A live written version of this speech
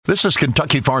This is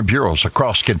Kentucky Farm Bureaus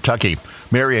across Kentucky.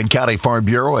 Marion County Farm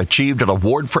Bureau achieved an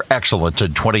award for excellence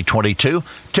in 2022.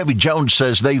 Timmy Jones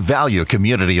says they value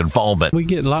community involvement. We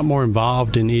get a lot more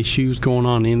involved in issues going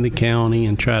on in the county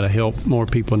and try to help more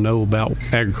people know about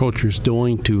what agriculture is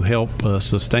doing to help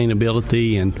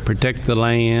sustainability and protect the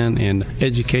land and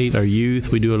educate our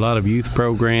youth. We do a lot of youth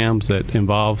programs that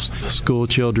involves school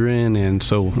children, and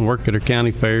so work at our county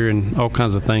fair and all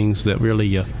kinds of things that really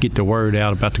get the word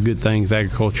out about the good things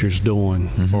agriculture is doing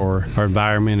for our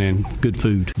environment and good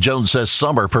food. Jones says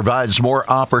summer provides more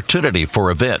opportunity for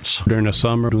events. During the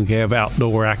summer, we have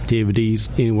outdoor activities,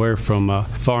 anywhere from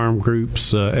farm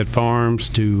groups at farms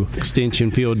to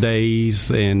extension field days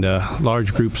and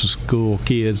large groups of school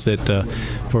kids that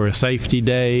for a safety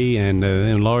day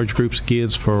and large groups of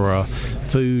kids for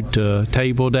food to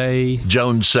table day.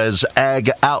 Jones says ag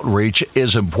outreach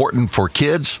is important for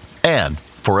kids and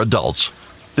for adults.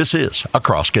 This is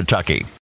Across Kentucky.